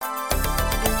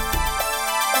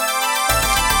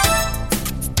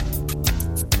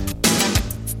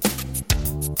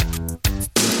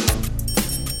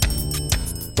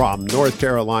From North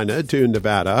Carolina to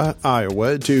Nevada,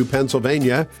 Iowa to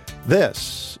Pennsylvania,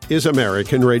 this is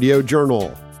American Radio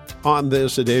Journal. On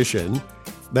this edition,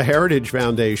 the Heritage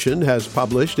Foundation has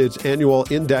published its annual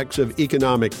Index of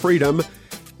Economic Freedom,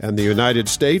 and the United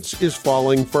States is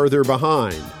falling further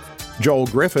behind. Joel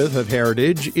Griffith of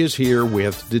Heritage is here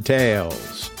with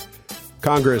details.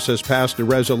 Congress has passed a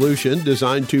resolution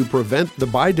designed to prevent the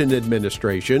Biden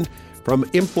administration from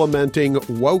implementing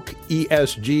woke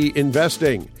ESG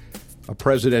investing. A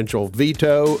presidential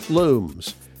veto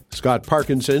looms. Scott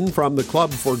Parkinson from the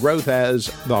Club for Growth has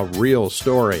the real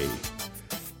story.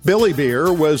 Billy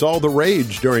Beer was all the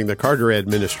rage during the Carter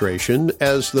administration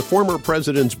as the former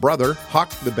president's brother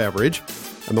hawked the beverage,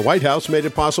 and the White House made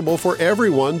it possible for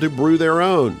everyone to brew their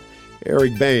own.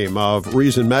 Eric Boehm of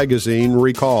Reason Magazine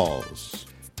recalls.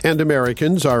 And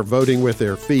Americans are voting with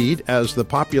their feet as the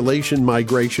population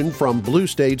migration from blue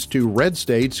states to red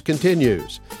states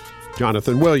continues.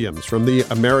 Jonathan Williams from the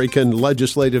American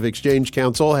Legislative Exchange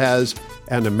Council has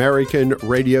an American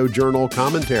Radio Journal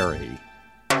commentary.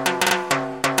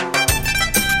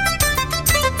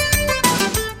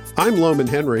 I'm Loman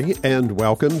Henry, and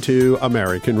welcome to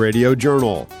American Radio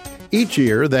Journal. Each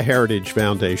year, the Heritage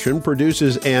Foundation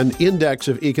produces an Index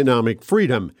of Economic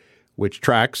Freedom, which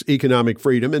tracks economic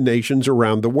freedom in nations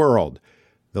around the world.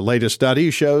 The latest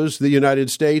study shows the United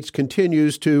States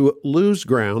continues to lose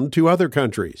ground to other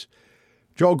countries.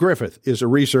 Joel Griffith is a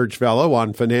research fellow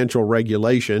on financial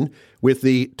regulation with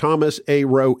the Thomas A.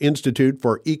 Rowe Institute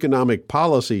for Economic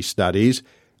Policy Studies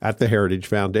at the Heritage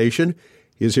Foundation.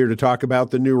 He's here to talk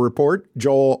about the new report.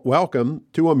 Joel, welcome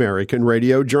to American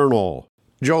Radio Journal.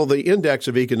 Joel, the Index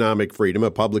of Economic Freedom,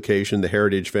 a publication the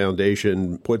Heritage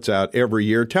Foundation puts out every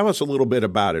year. Tell us a little bit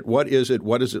about it. What is it?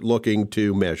 What is it looking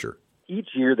to measure? Each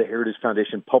year, the Heritage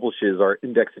Foundation publishes our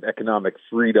Index of Economic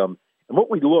Freedom. And what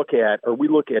we look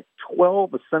at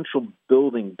 12 essential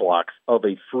building blocks of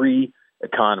a free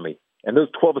economy. And those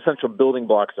 12 essential building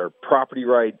blocks are property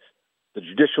rights, the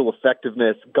judicial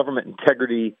effectiveness, government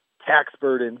integrity, tax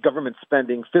burden, government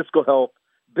spending, fiscal health,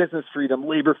 business freedom,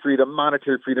 labor freedom,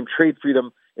 monetary freedom, trade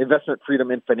freedom, investment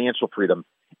freedom, and financial freedom.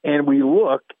 And we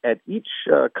look at each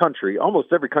country,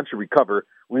 almost every country we cover,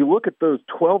 we look at those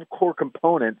 12 core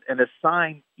components and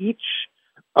assign each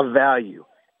a value,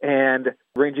 and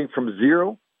ranging from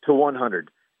 0 to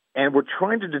 100. And we're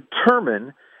trying to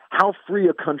determine how free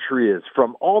a country is,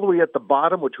 from all the way at the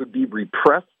bottom, which would be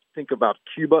repressed, think about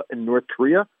Cuba and North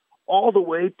Korea, all the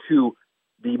way to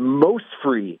the most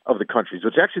free of the countries,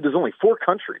 which actually there's only 4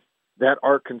 countries that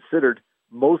are considered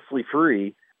mostly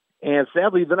free. And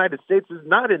sadly, the United States is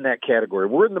not in that category.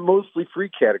 We're in the mostly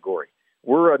free category.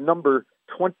 We're a number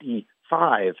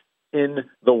 25 in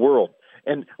the world.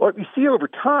 And what we see over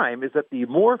time is that the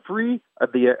more free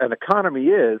an economy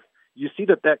is, you see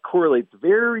that correlates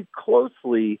very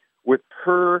closely with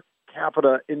per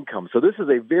capita income. So this is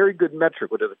a very good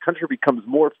metric. When a country becomes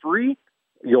more free,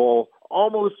 you'll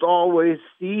almost always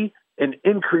see an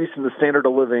increase in the standard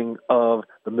of living of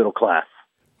the middle class.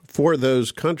 For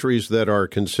those countries that are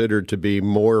considered to be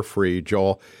more free,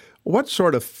 Joel, what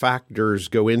sort of factors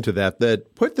go into that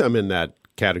put them in that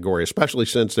category, especially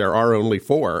since there are only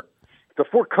 4? The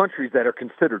 4 countries that are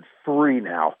considered free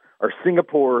now are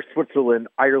Singapore, Switzerland,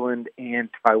 Ireland, and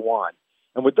Taiwan.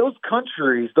 And with those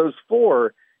countries, those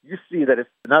 4, you see that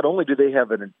not only do they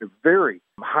have a very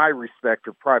high respect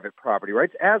for private property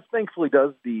rights, as thankfully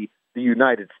does the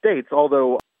United States,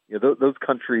 although those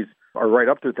countries are right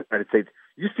up to the United States,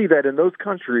 you see that in those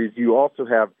countries you also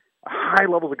have high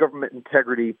levels of government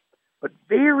integrity, but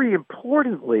very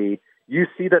importantly, you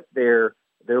see that their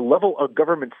level of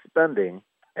government spending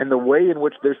and the way in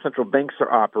which their central banks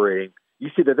are operating, you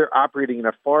see that they're operating in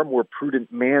a far more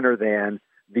prudent manner than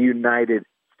the United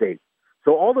States.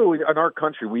 So although in our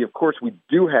country, we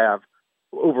do have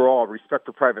overall respect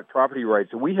for private property rights,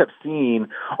 and we have seen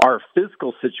our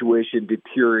fiscal situation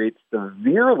deteriorate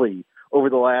severely over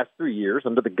the last 3 years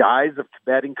under the guise of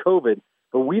combating COVID,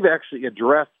 but we've actually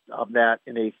addressed that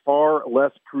in a far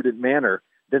less prudent manner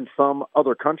than some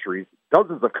other countries,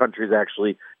 dozens of countries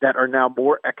actually, that are now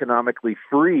more economically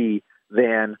free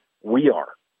than we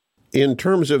are. In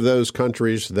terms of those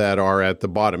countries that are at the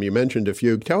bottom, you mentioned a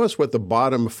few. Tell us what the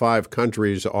bottom 5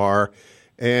 countries are,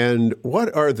 and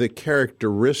what are the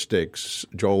characteristics,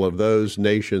 Joel, of those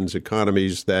nations'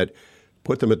 economies that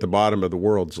put them at the bottom of the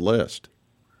world's list?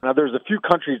 Now, there's a few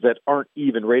countries that aren't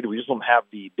even rated. We just don't have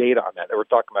the data on that. We're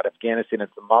talking about Afghanistan and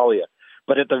Somalia.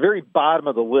 But at the very bottom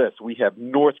of the list, we have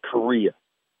North Korea,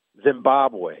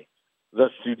 Zimbabwe, the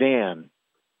Sudan,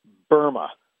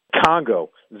 Burma, Congo,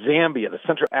 Zambia, the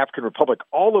Central African Republic.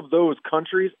 All of those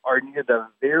countries are near the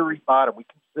very bottom. We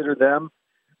consider them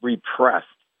repressed.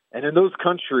 And in those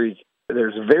countries,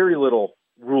 there's very little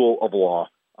rule of law.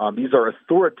 These are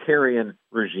authoritarian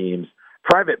regimes.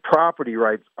 Private property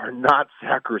rights are not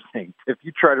sacrosanct. If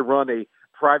you try to run a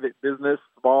private business,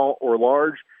 small or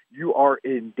large, you are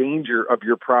in danger of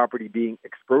your property being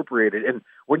expropriated. And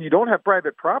when you don't have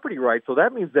private property rights, so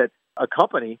that means that a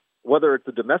company, whether it's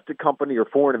a domestic company or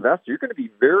foreign investor, you're going to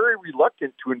be very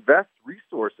reluctant to invest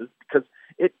resources because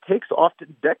it takes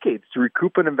often decades to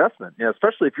recoup an investment,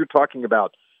 especially if you're talking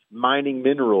about mining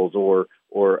minerals or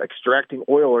extracting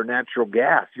oil or natural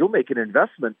gas. You'll make an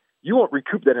investment. You won't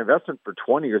recoup that investment for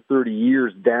 20 or 30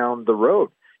 years down the road.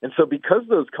 And so because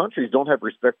those countries don't have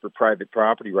respect for private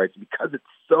property rights, because it's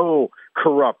so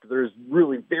corrupt, there's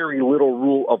really very little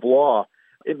rule of law,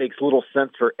 it makes little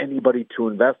sense for anybody to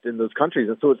invest in those countries.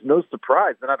 And so it's no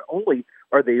surprise that not only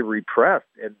are they repressed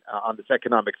and on this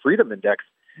economic freedom index,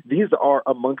 these are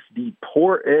amongst the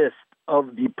poorest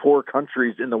of the poor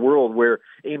countries in the world, where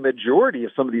a majority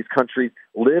of some of these countries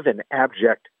live in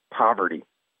abject poverty.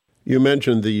 You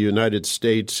mentioned the United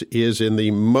States is in the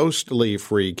mostly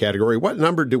free category. What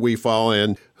number do we fall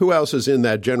in? Who else is in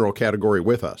that general category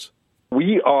with us?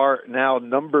 We are now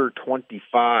number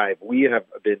 25. We have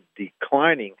been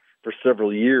declining for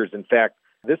several years. In fact,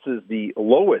 this is the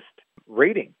lowest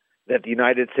rating that the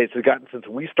United States has gotten since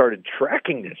we started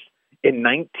tracking this in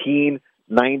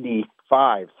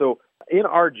 1995. So in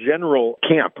our general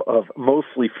camp of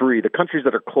mostly free, the countries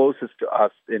that are closest to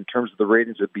us in terms of the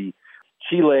ratings would be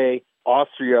Chile,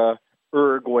 Austria,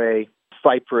 Uruguay,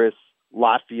 Cyprus,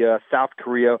 Latvia, South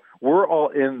Korea. We're all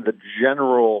in the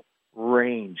general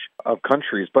range of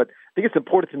countries. But I think it's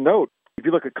important to note, if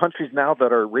you look at countries now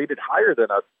that are rated higher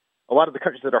than us, a lot of the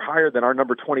countries that are higher than our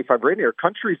number 25 rating are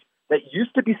countries that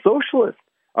used to be socialist.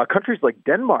 Countries like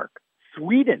Denmark,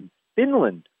 Sweden,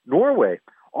 Finland, Norway.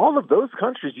 All of those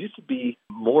countries used to be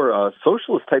more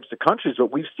socialist types of countries.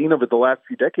 What we've seen over the last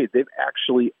few decades, they've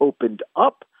actually opened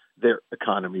up their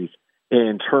economies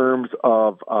in terms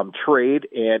of trade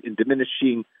and in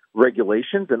diminishing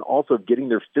regulations and also getting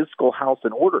their fiscal house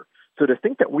in order. So to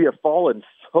think that we have fallen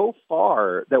so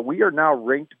far that we are now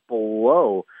ranked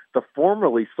below the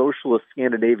formerly socialist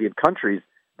Scandinavian countries,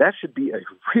 that should be a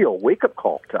real wake-up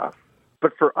call to us.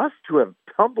 But for us to have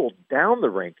tumbled down the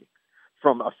rankings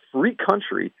from a free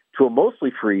country to a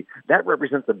mostly free, that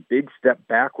represents a big step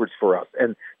backwards for us.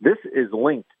 And this is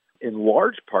linked in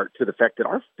large part to the fact that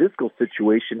our fiscal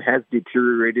situation has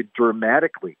deteriorated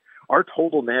dramatically. Our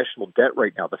total national debt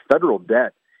right now, the federal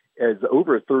debt, is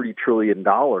over $30 trillion.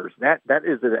 That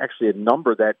is actually a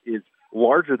number that is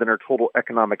larger than our total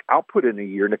economic output in a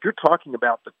year. And if you're talking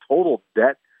about the total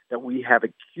debt that we have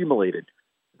accumulated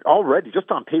already,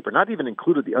 just on paper, not even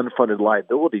included the unfunded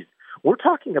liabilities, we're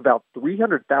talking about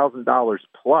 $300,000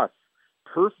 plus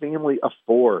per family of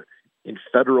four in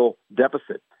federal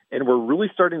deficit. And we're really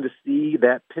starting to see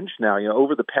that pinch now.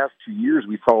 Over the past 2 years,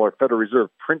 we saw our Federal Reserve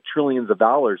print trillions of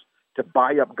dollars to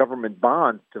buy up government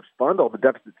bonds to fund all the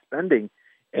deficit spending.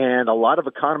 And a lot of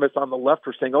economists on the left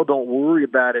are saying, oh, don't worry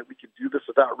about it. We can do this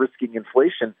without risking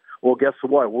inflation. Well, guess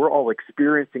what? We're all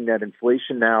experiencing that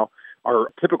inflation now.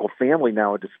 Our typical family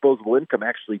now, a disposable income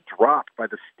actually dropped by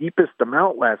the steepest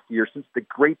amount last year since the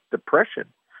Great Depression.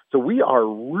 So we are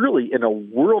really in a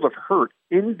world of hurt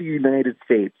in the United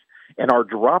States. And our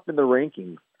drop in the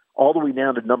rankings all the way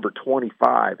down to number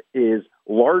 25 is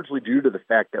largely due to the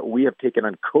fact that we have taken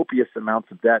on copious amounts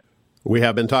of debt. We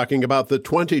have been talking about the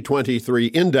 2023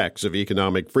 Index of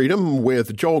Economic Freedom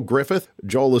with Joel Griffith.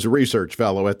 Joel is a research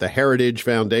fellow at the Heritage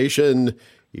Foundation.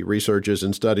 He researches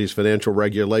and studies financial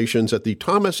regulations at the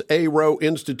Thomas A. Rowe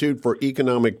Institute for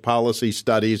Economic Policy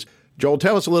Studies. Joel,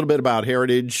 tell us a little bit about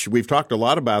Heritage. We've talked a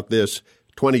lot about this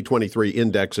 2023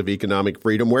 Index of Economic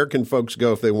Freedom. Where can folks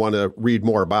go if they want to read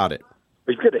more about it?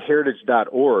 If you go to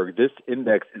heritage.org, this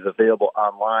index is available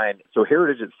online. So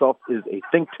Heritage itself is a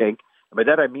think tank. And by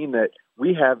that I mean that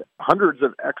we have hundreds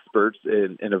of experts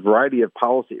in a variety of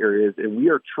policy areas, and we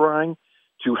are trying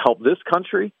to help this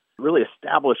country really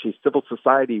establish a civil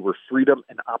society where freedom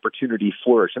and opportunity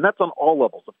flourish. And that's on all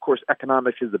levels. Of course,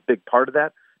 economics is a big part of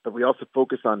that, but we also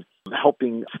focus on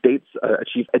helping states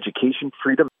achieve education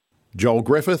freedom. Joel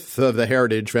Griffith of the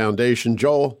Heritage Foundation.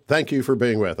 Joel, thank you for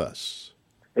being with us.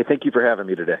 Hey, thank you for having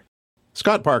me today.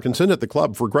 Scott Parkinson at the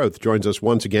Club for Growth joins us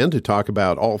once again to talk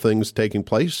about all things taking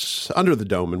place under the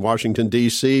dome in Washington,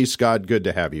 D.C. Scott, good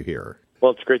to have you here.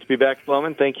 Well, it's great to be back,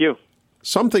 Sloman. Thank you.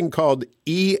 Something called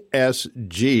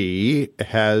ESG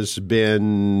has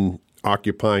been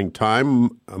occupying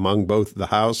time among both the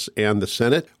House and the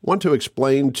Senate. Want to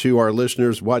explain to our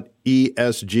listeners what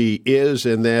ESG is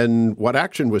and then what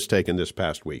action was taken this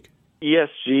past week?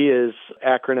 ESG is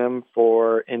acronym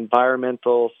for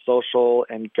Environmental, Social,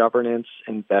 and Governance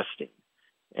Investing.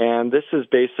 And this is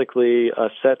basically a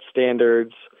set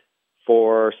standards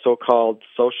for so-called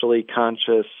socially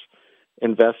conscious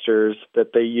investors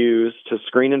that they use to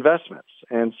screen investments.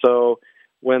 And so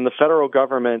when the federal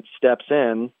government steps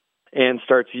in and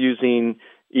starts using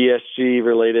ESG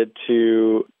related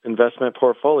to investment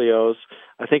portfolios,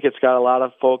 I think it's got a lot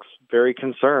of folks very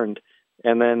concerned.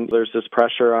 And then there's this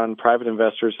pressure on private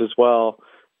investors as well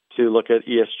to look at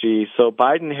ESG. So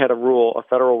Biden had a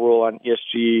federal rule on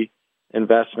ESG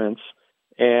investments.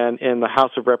 And in the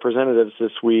House of Representatives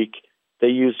this week, they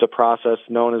used a process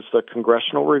known as the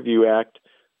Congressional Review Act,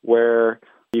 where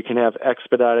you can have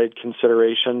expedited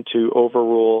consideration to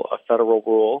overrule a federal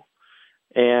rule.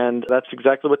 And that's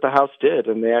exactly what the House did.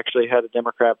 And they actually had a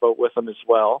Democrat vote with them as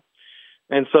well.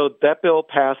 And so that bill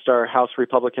passed our House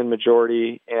Republican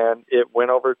majority, and it went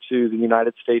over to the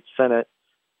United States Senate.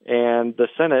 And the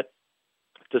Senate,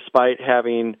 despite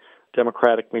having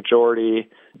Democratic majority,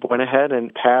 went ahead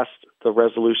and passed the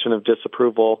resolution of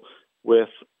disapproval with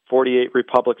 48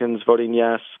 Republicans voting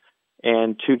yes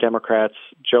and 2 Democrats,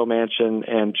 Joe Manchin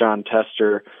and John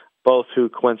Tester, both who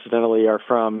coincidentally are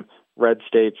from red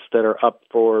states that are up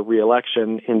for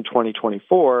re-election in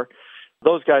 2024.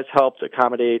 Those guys helped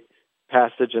accommodate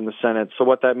passage in the Senate. So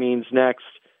what that means next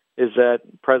is that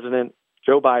President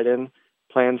Joe Biden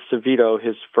plans to veto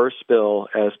his first bill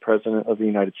as President of the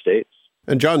United States.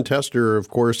 And John Tester, of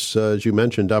course, as you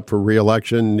mentioned, up for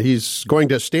re-election. He's going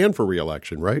to stand for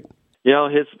re-election, right? You know,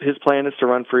 his plan is to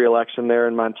run for re-election there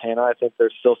in Montana. I think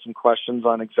there's still some questions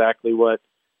on exactly what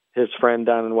his friend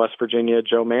down in West Virginia,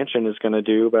 Joe Manchin, is going to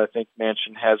do, but I think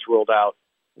Manchin has ruled out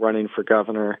running for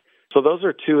governor. So those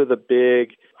are 2 of the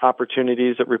big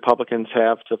opportunities that Republicans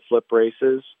have to flip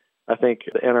races. I think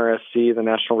the NRSC, the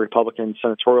National Republican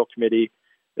Senatorial Committee,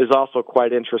 is also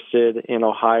quite interested in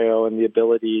Ohio and the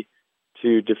ability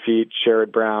to defeat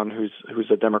Sherrod Brown,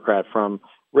 who's a Democrat from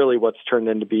really what's turned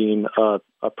into being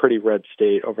a pretty red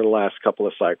state over the last couple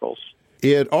of cycles.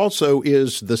 It also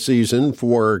is the season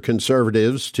for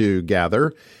conservatives to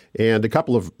gather, and a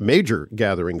couple of major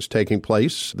gatherings taking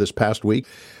place this past week,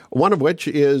 one of which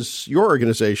is your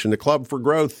organization, the Club for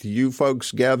Growth. You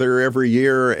folks gather every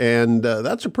year, and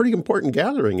that's a pretty important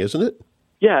gathering, isn't it?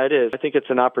 Yeah, it is. I think it's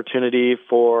an opportunity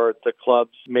for the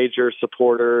club's major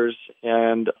supporters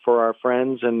and for our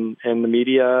friends and the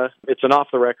media. It's an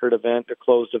off-the-record event, a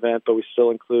closed event, but we still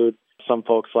include some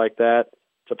folks like that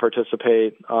to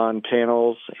participate on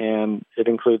panels, and it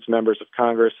includes members of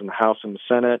Congress and the House and the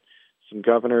Senate. Some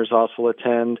governors also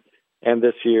attend, and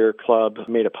this year, Club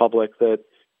made it public that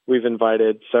we've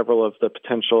invited several of the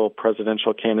potential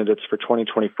presidential candidates for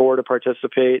 2024 to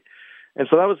participate. And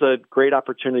so that was a great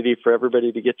opportunity for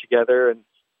everybody to get together and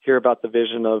hear about the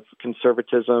vision of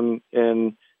conservatism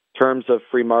in terms of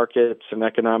free markets and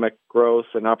economic growth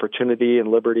and opportunity and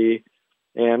liberty,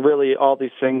 and really all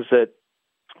these things that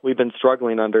we've been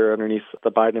struggling underneath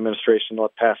the Biden administration the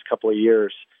past couple of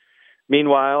years.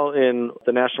 Meanwhile, in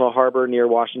the National Harbor near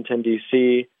Washington,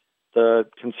 D.C., the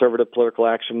Conservative Political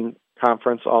Action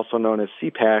Conference, also known as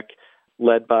CPAC,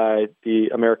 led by the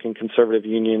American Conservative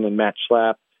Union and Matt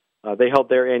Schlapp, they held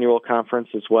their annual conference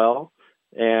as well,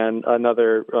 and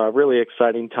another really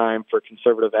exciting time for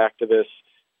conservative activists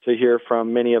to hear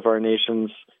from many of our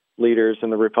nation's leaders in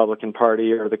the Republican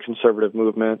Party or the conservative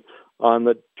movement on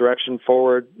the direction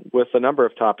forward with a number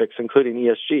of topics, including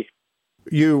ESG.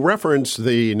 You referenced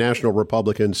the National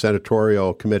Republican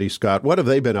Senatorial Committee, Scott. What have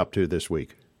they been up to this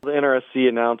week? The NRSC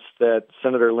announced that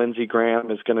Senator Lindsey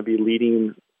Graham is going to be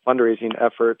leading fundraising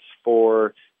efforts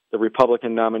for the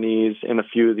Republican nominees in a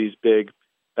few of these big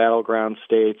battleground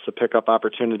states to pick up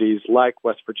opportunities like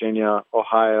West Virginia,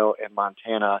 Ohio, and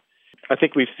Montana. I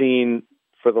think we've seen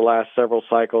for the last several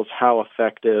cycles how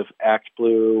effective Act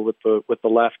Blue with the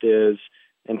left is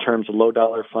in terms of low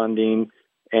dollar funding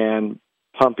and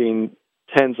pumping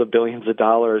tens of billions of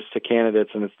dollars to candidates.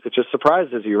 And it just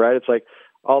surprises you, right? It's like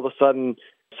all of a sudden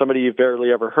somebody you've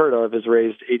barely ever heard of has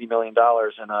raised $80 million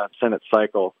in a Senate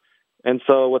cycle. And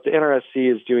so what the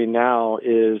NRSC is doing now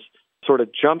is sort of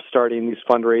jump-starting these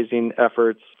fundraising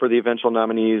efforts for the eventual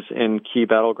nominees in key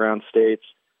battleground states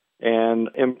and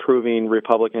improving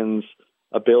Republicans'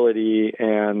 ability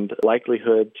and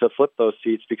likelihood to flip those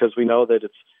seats, because we know that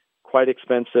it's quite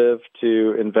expensive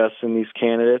to invest in these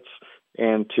candidates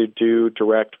and to do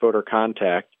direct voter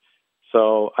contact.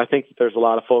 So I think there's a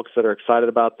lot of folks that are excited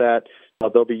about that.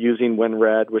 They'll be using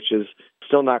WinRed, which is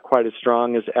still not quite as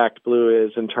strong as Act Blue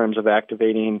is in terms of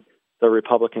activating the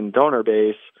Republican donor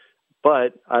base.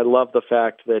 But I love the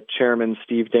fact that Chairman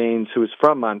Steve Daines, who is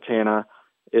from Montana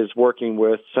is working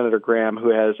with Senator Graham, who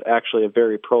has actually a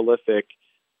very prolific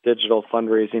digital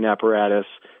fundraising apparatus.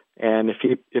 And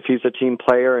if he's a team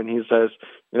player and he says,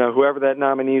 whoever that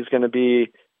nominee is going to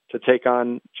be to take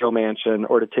on Joe Manchin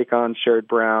or to take on Sherrod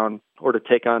Brown or to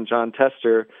take on John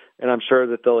Tester, and I'm sure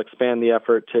that they'll expand the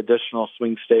effort to additional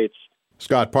swing states.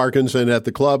 Scott Parkinson at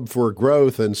the Club for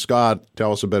Growth. And Scott,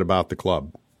 tell us a bit about the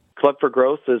club. Club for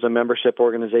Growth is a membership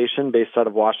organization based out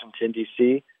of Washington,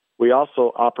 D.C. We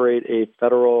also operate a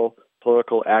federal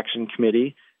political action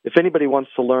committee. If anybody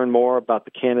wants to learn more about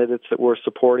the candidates that we're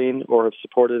supporting or have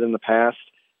supported in the past,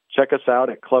 check us out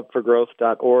at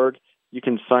clubforgrowth.org. You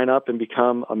can sign up and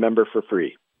become a member for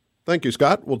free. Thank you,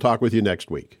 Scott. We'll talk with you next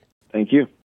week. Thank you.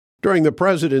 During the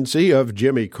presidency of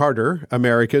Jimmy Carter,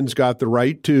 Americans got the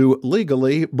right to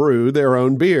legally brew their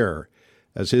own beer,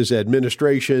 as his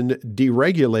administration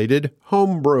deregulated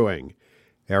home brewing.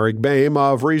 Eric Boehm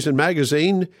of Reason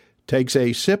Magazine takes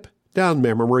a sip down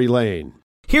memory lane.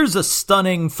 Here's a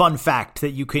stunning fun fact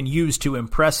that you can use to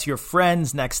impress your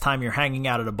friends next time you're hanging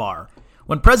out at a bar.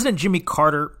 When President Jimmy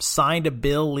Carter signed a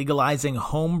bill legalizing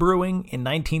home brewing in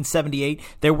 1978,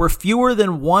 there were fewer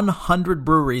than 100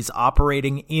 breweries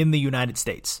operating in the United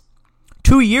States.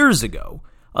 2 years ago,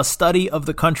 a study of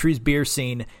the country's beer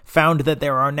scene found that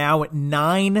there are now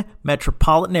 9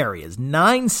 metropolitan areas,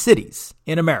 9 cities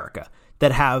in America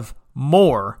that have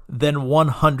more than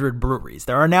 100 breweries.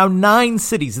 There are now 9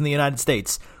 cities in the United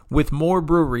States with more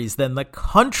breweries than the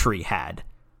country had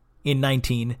in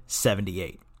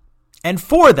 1978. And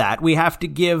for that, we have to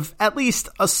give at least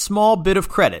a small bit of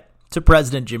credit to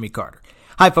President Jimmy Carter.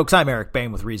 Hi, folks. I'm Eric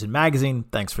Boehm with Reason Magazine.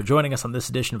 Thanks for joining us on this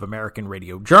edition of American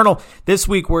Radio Journal. This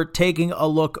week, we're taking a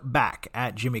look back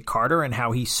at Jimmy Carter and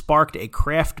how he sparked a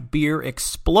craft beer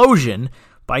explosion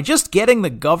by just getting the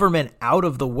government out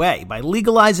of the way, by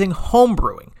legalizing home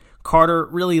brewing. Carter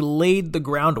really laid the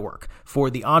groundwork for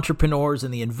the entrepreneurs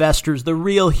and the investors, the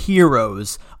real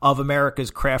heroes of America's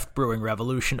craft brewing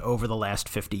revolution over the last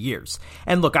 50 years.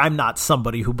 And look, I'm not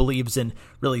somebody who believes in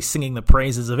really singing the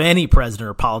praises of any president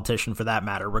or politician for that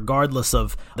matter, regardless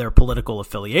of their political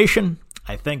affiliation.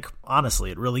 I think, honestly,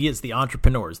 it really is the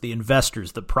entrepreneurs, the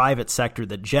investors, the private sector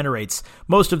that generates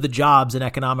most of the jobs and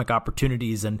economic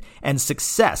opportunities and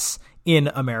success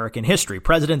in American history.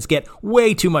 Presidents get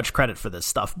way too much credit for this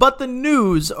stuff. But the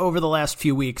news over the last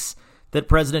few weeks that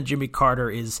President Jimmy Carter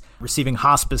is receiving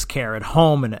hospice care at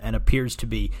home and appears to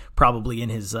be probably in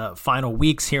his final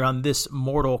weeks here on this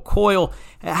mortal coil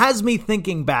has me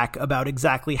thinking back about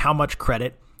exactly how much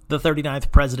credit the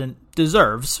 39th president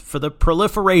deserves for the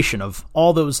proliferation of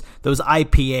all those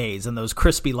IPAs and those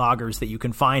crispy lagers that you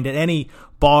can find at any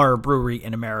bar or brewery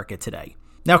in America today.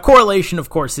 Now, correlation, of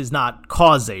course, is not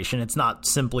causation. It's not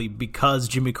simply because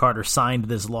Jimmy Carter signed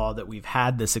this law that we've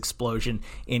had this explosion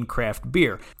in craft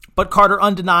beer. But Carter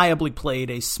undeniably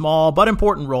played a small but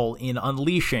important role in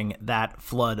unleashing that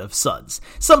flood of suds.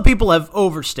 Some people have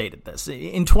overstated this.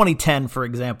 In 2010, for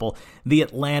example, The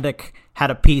Atlantic had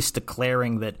a piece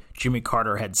declaring that Jimmy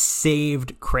Carter had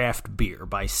saved craft beer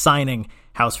by signing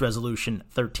House Resolution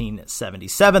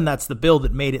 1377. That's the bill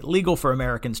that made it legal for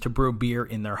Americans to brew beer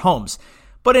in their homes.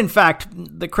 But in fact,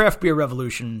 the craft beer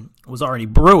revolution was already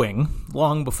brewing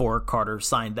long before Carter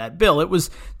signed that bill. It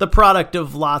was the product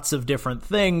of lots of different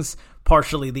things,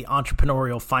 partially the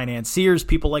entrepreneurial financiers,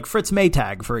 people like Fritz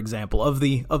Maytag, for example, of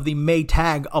the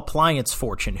Maytag appliance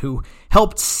fortune, who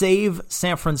helped save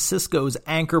San Francisco's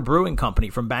Anchor Brewing Company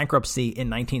from bankruptcy in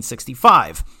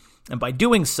 1965. And by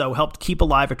doing so, helped keep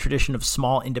alive a tradition of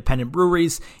small independent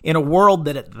breweries in a world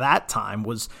that at that time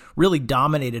was really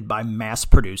dominated by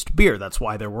mass-produced beer. That's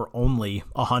why there were only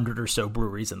 100 or so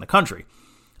breweries in the country.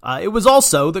 It was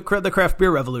also, the craft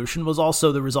beer revolution was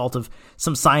also the result of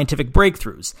some scientific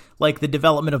breakthroughs, like the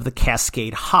development of the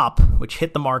Cascade hop, which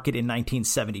hit the market in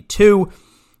 1972.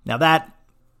 Now that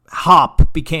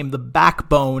hop became the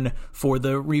backbone for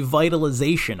the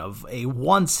revitalization of a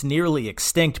once nearly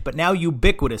extinct but now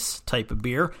ubiquitous type of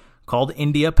beer called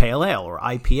India Pale Ale, or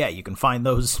IPA. You can find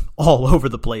those all over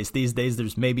the place these days.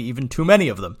 There's maybe even too many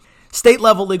of them.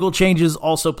 State-level legal changes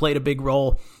also played a big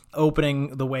role,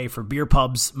 opening the way for beer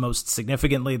pubs. Most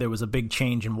significantly, there was a big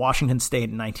change in Washington state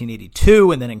in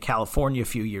 1982 and then in California a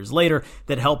few years later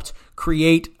that helped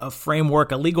create a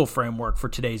legal framework for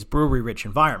today's brewery-rich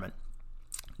environment.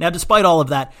 Now, despite all of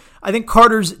that, I think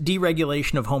Carter's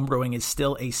deregulation of homebrewing is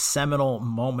still a seminal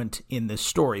moment in this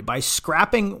story. By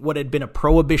scrapping what had been a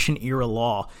Prohibition-era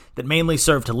law that mainly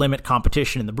served to limit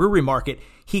competition in the brewery market,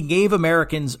 he gave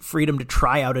Americans freedom to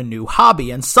try out a new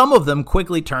hobby, and some of them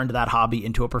quickly turned that hobby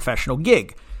into a professional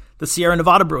gig. The Sierra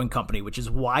Nevada Brewing Company, which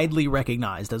is widely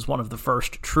recognized as one of the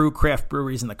first true craft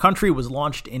breweries in the country, was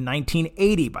launched in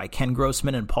 1980 by Ken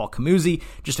Grossman and Paul Camuzzi,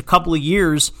 just a couple of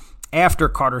years after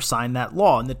Carter signed that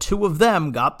law. And the two of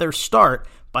them got their start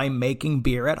by making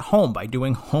beer at home, by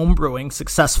doing home brewing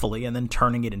successfully and then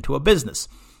turning it into a business.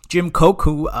 Jim Koch,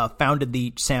 who founded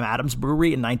the Sam Adams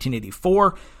Brewery in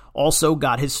 1984, also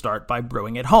got his start by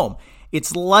brewing at home.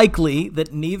 It's likely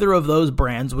that neither of those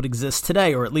brands would exist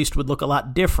today, or at least would look a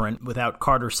lot different without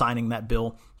Carter signing that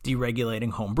bill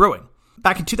deregulating home brewing.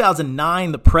 Back in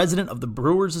 2009, the president of the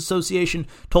Brewers Association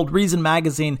told Reason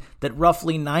Magazine that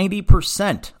roughly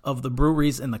 90% of the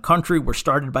breweries in the country were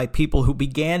started by people who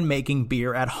began making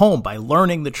beer at home by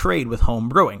learning the trade with home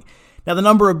brewing. Now, the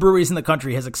number of breweries in the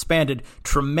country has expanded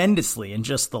tremendously in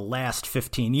just the last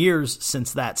 15 years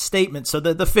since that statement, so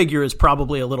the figure is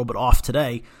probably a little bit off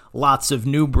today. Lots of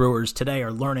new brewers today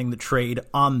are learning the trade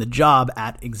on the job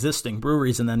at existing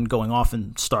breweries and then going off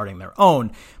and starting their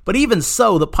own. But even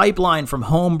so, the pipeline from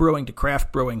home brewing to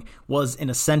craft brewing was an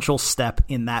essential step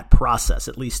in that process,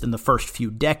 at least in the first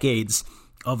few decades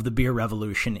of the beer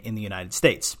revolution in the United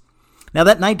States. Now,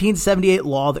 that 1978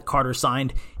 law that Carter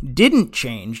signed didn't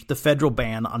change the federal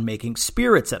ban on making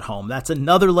spirits at home. That's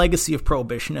another legacy of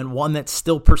Prohibition and one that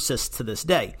still persists to this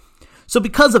day. So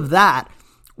because of that,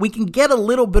 we can get a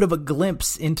little bit of a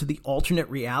glimpse into the alternate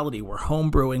reality where home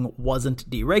brewing wasn't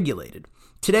deregulated.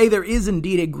 Today, there is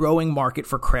indeed a growing market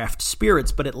for craft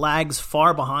spirits, but it lags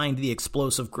far behind the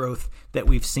explosive growth that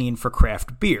we've seen for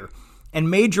craft beer. And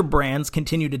major brands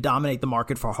continue to dominate the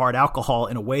market for hard alcohol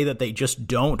in a way that they just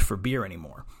don't for beer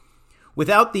anymore.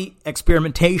 Without the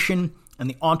experimentation and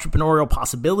the entrepreneurial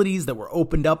possibilities that were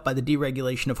opened up by the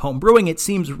deregulation of home brewing, it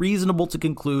seems reasonable to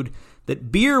conclude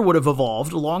that beer would have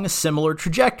evolved along a similar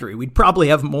trajectory. We'd probably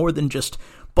have more than just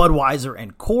Budweiser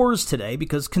and Coors today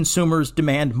because consumers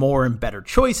demand more and better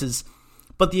choices,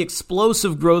 but the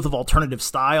explosive growth of alternative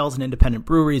styles and independent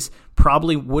breweries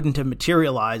probably wouldn't have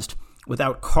materialized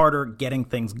without Carter getting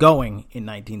things going in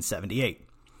 1978.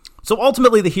 So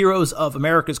ultimately, the heroes of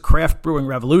America's craft brewing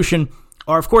revolution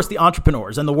are, of course, the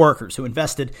entrepreneurs and the workers who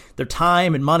invested their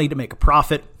time and money to make a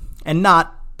profit, and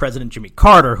not President Jimmy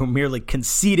Carter, who merely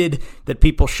conceded that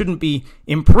people shouldn't be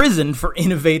imprisoned for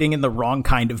innovating in the wrong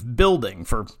kind of building,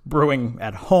 for brewing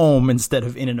at home instead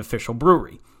of in an official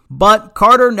brewery. But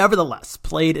Carter, nevertheless,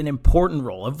 played an important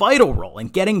role, a vital role, in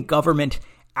getting government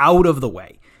out of the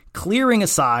way, clearing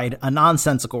aside a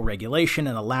nonsensical regulation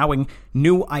and allowing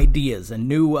new ideas and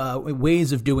new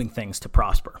ways of doing things to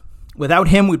prosper. Without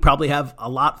him, we'd probably have a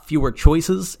lot fewer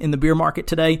choices in the beer market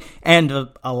today and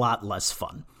a lot less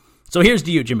fun. So here's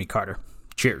to you, Jimmy Carter.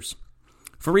 Cheers.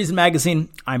 For Reason Magazine,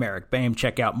 I'm Eric Boehm.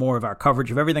 Check out more of our coverage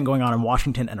of everything going on in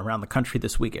Washington and around the country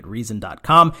this week at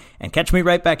Reason.com. And catch me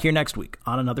right back here next week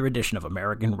on another edition of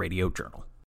American Radio Journal.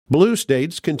 Blue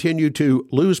states continue to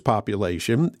lose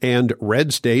population, and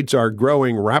red states are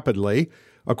growing rapidly,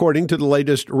 according to the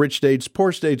latest Rich States,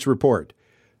 Poor States report.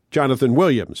 Jonathan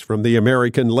Williams from the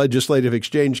American Legislative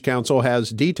Exchange Council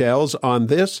has details on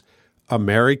this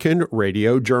American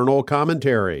Radio Journal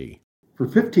commentary. For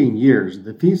 15 years,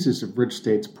 the thesis of Rich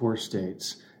States, Poor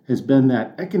States has been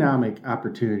that economic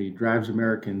opportunity drives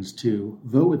Americans to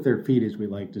vote with their feet, as we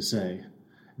like to say.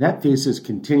 That thesis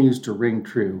continues to ring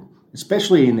true,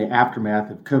 especially in the aftermath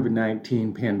of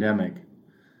COVID-19 pandemic.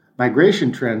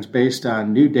 Migration trends based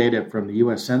on new data from the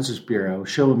U.S. Census Bureau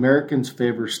show Americans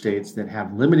favor states that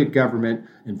have limited government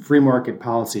and free market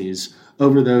policies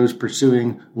over those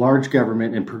pursuing large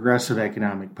government and progressive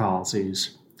economic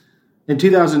policies. In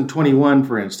 2021,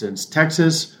 for instance,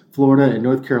 Texas, Florida, and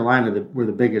North Carolina were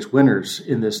the biggest winners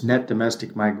in this net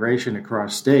domestic migration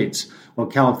across states, while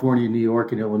California, New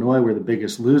York, and Illinois were the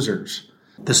biggest losers.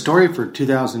 The story for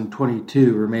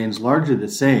 2022 remains largely the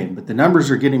same, but the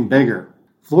numbers are getting bigger.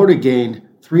 Florida gained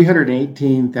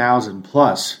 318,000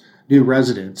 plus new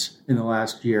residents in the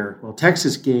last year, while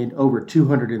Texas gained over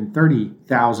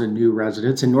 230,000 new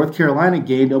residents, and North Carolina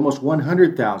gained almost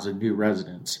 100,000 new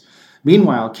residents.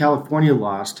 Meanwhile, California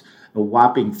lost a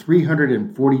whopping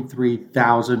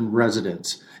 343,000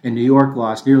 residents, and New York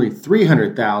lost nearly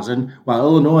 300,000, while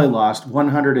Illinois lost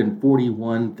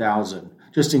 141,000.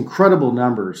 Just incredible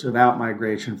numbers of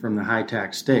outmigration from the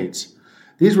high-tax states.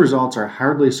 These results are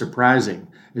hardly surprising,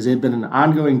 as they've been an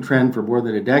ongoing trend for more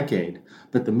than a decade,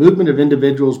 but the movement of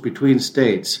individuals between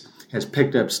states has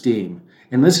picked up steam,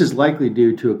 and this is likely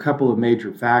due to a couple of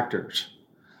major factors.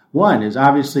 One is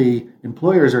obviously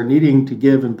employers are needing to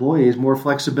give employees more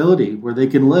flexibility where they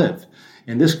can live,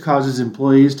 and this causes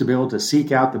employees to be able to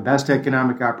seek out the best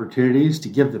economic opportunities to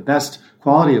give the best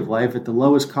quality of life at the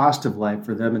lowest cost of life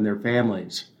for them and their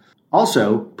families.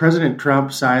 Also, President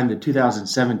Trump signed the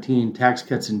 2017 Tax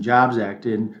Cuts and Jobs Act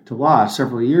into law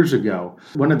several years ago.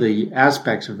 One of the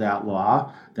aspects of that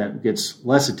law that gets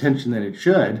less attention than it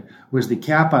should was the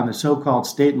cap on the so-called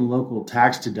state and local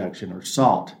tax deduction, or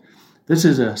SALT. This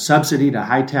is a subsidy to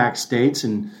high-tax states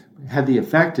and had the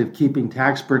effect of keeping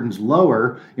tax burdens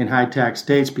lower in high-tax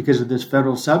states because of this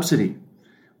federal subsidy.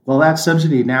 Well, that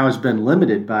subsidy now has been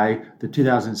limited by the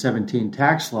 2017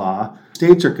 tax law.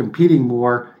 States are competing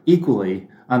more equally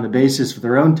on the basis of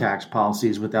their own tax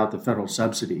policies without the federal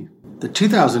subsidy. The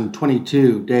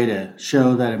 2022 data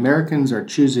show that Americans are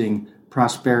choosing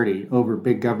prosperity over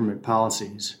big government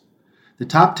policies. The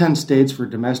top 10 states for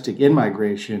domestic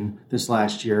in-migration this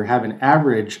last year have an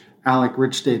average ALEC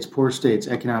Rich States, Poor States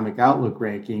Economic Outlook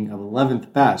ranking of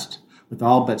 11th best, with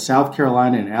all but South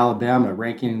Carolina and Alabama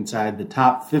ranking inside the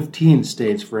top 15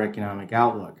 states for economic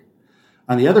outlook.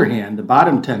 On the other hand, the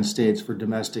bottom 10 states for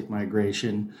domestic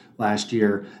migration last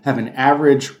year have an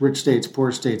average Rich States,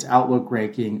 Poor States Outlook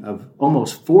ranking of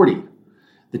almost 40.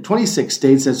 The 26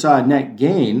 states that saw a net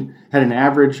gain had an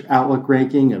average outlook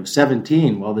ranking of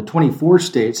 17, while the 24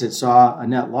 states that saw a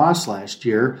net loss last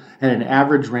year had an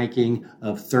average ranking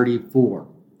of 34.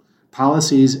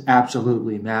 Policies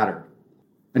absolutely matter.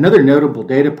 Another notable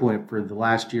data point for the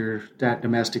last year's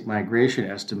domestic migration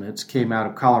estimates came out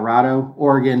of Colorado,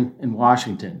 Oregon, and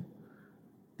Washington.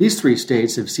 These three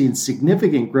states have seen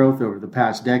significant growth over the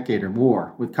past decade or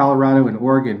more, with Colorado and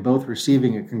Oregon both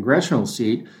receiving a congressional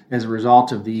seat as a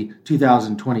result of the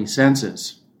 2020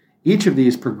 census. Each of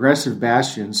these progressive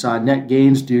bastions saw net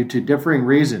gains due to differing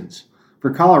reasons.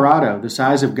 For Colorado, the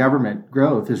size of government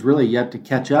growth has really yet to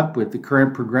catch up with the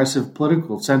current progressive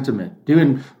political sentiment, due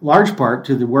in large part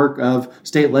to the work of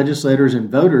state legislators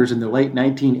and voters in the late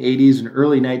 1980s and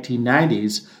early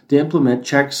 1990s to implement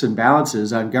checks and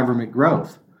balances on government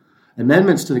growth.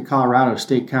 Amendments to the Colorado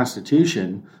state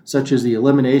constitution, such as the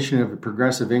elimination of the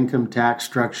progressive income tax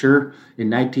structure in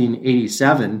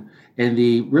 1987 and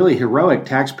the really heroic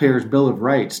Taxpayers' Bill of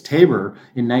Rights, TABOR,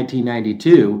 in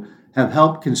 1992, have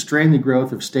helped constrain the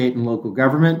growth of state and local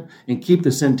government and keep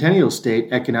the Centennial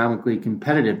State economically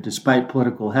competitive despite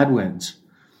political headwinds.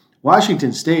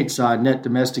 Washington State saw net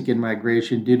domestic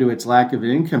in-migration due to its lack of an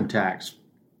income tax.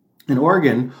 And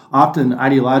Oregon, often an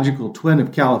ideological twin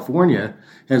of California,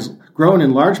 has grown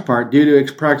in large part due to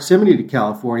its proximity to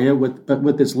California, but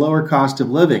with its lower cost of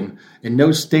living and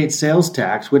no state sales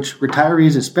tax, which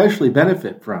retirees especially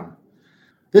benefit from.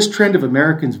 This trend of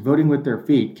Americans voting with their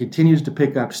feet continues to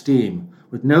pick up steam,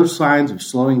 with no signs of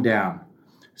slowing down.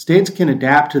 States can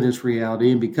adapt to this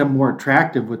reality and become more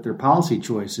attractive with their policy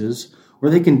choices, or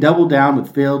they can double down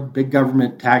with failed big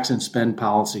government tax and spend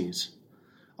policies.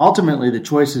 Ultimately, the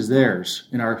choice is theirs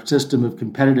in our system of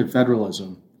competitive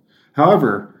federalism.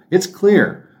 However, it's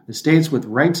clear the states with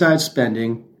right-sized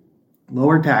spending,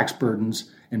 lower tax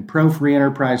burdens, and pro-free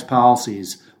enterprise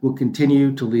policies will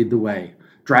continue to lead the way,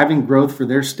 driving growth for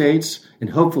their states and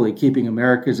hopefully keeping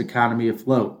America's economy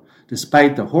afloat,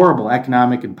 despite the horrible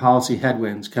economic and policy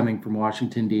headwinds coming from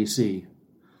Washington, D.C.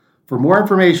 For more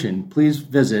information, please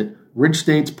visit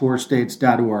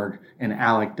richstatespoorstates.org and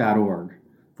alec.org.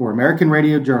 For American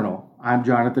Radio Journal, I'm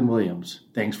Jonathan Williams.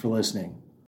 Thanks for listening.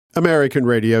 American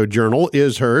Radio Journal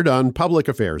is heard on public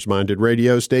affairs-minded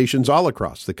radio stations all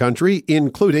across the country,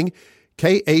 including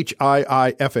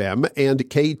KHII-FM and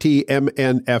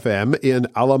KTMN-FM in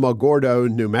Alamogordo,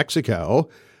 New Mexico,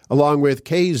 along with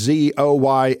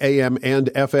KZOY-AM and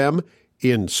FM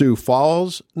in Sioux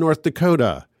Falls, North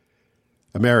Dakota.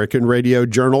 American Radio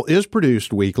Journal is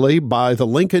produced weekly by the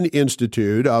Lincoln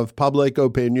Institute of Public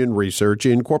Opinion Research,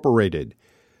 Incorporated.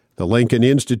 The Lincoln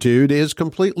Institute is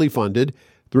completely funded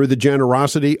through the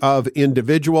generosity of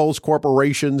individuals,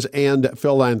 corporations, and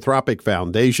philanthropic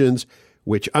foundations,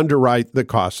 which underwrite the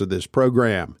costs of this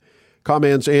program.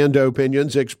 Comments and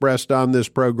opinions expressed on this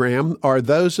program are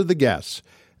those of the guests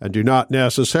and do not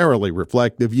necessarily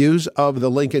reflect the views of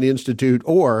the Lincoln Institute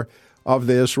or of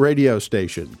this radio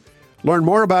station. Learn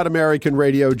more about American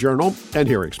Radio Journal and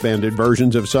hear expanded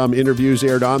versions of some interviews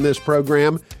aired on this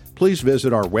program. Please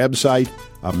visit our website,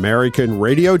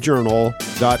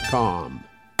 AmericanRadioJournal.com.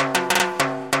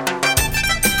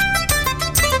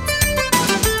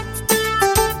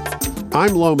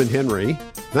 I'm Loman Henry.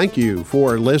 Thank you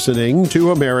for listening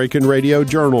to American Radio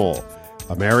Journal.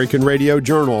 American Radio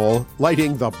Journal,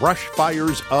 lighting the brush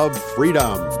fires of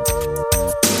freedom.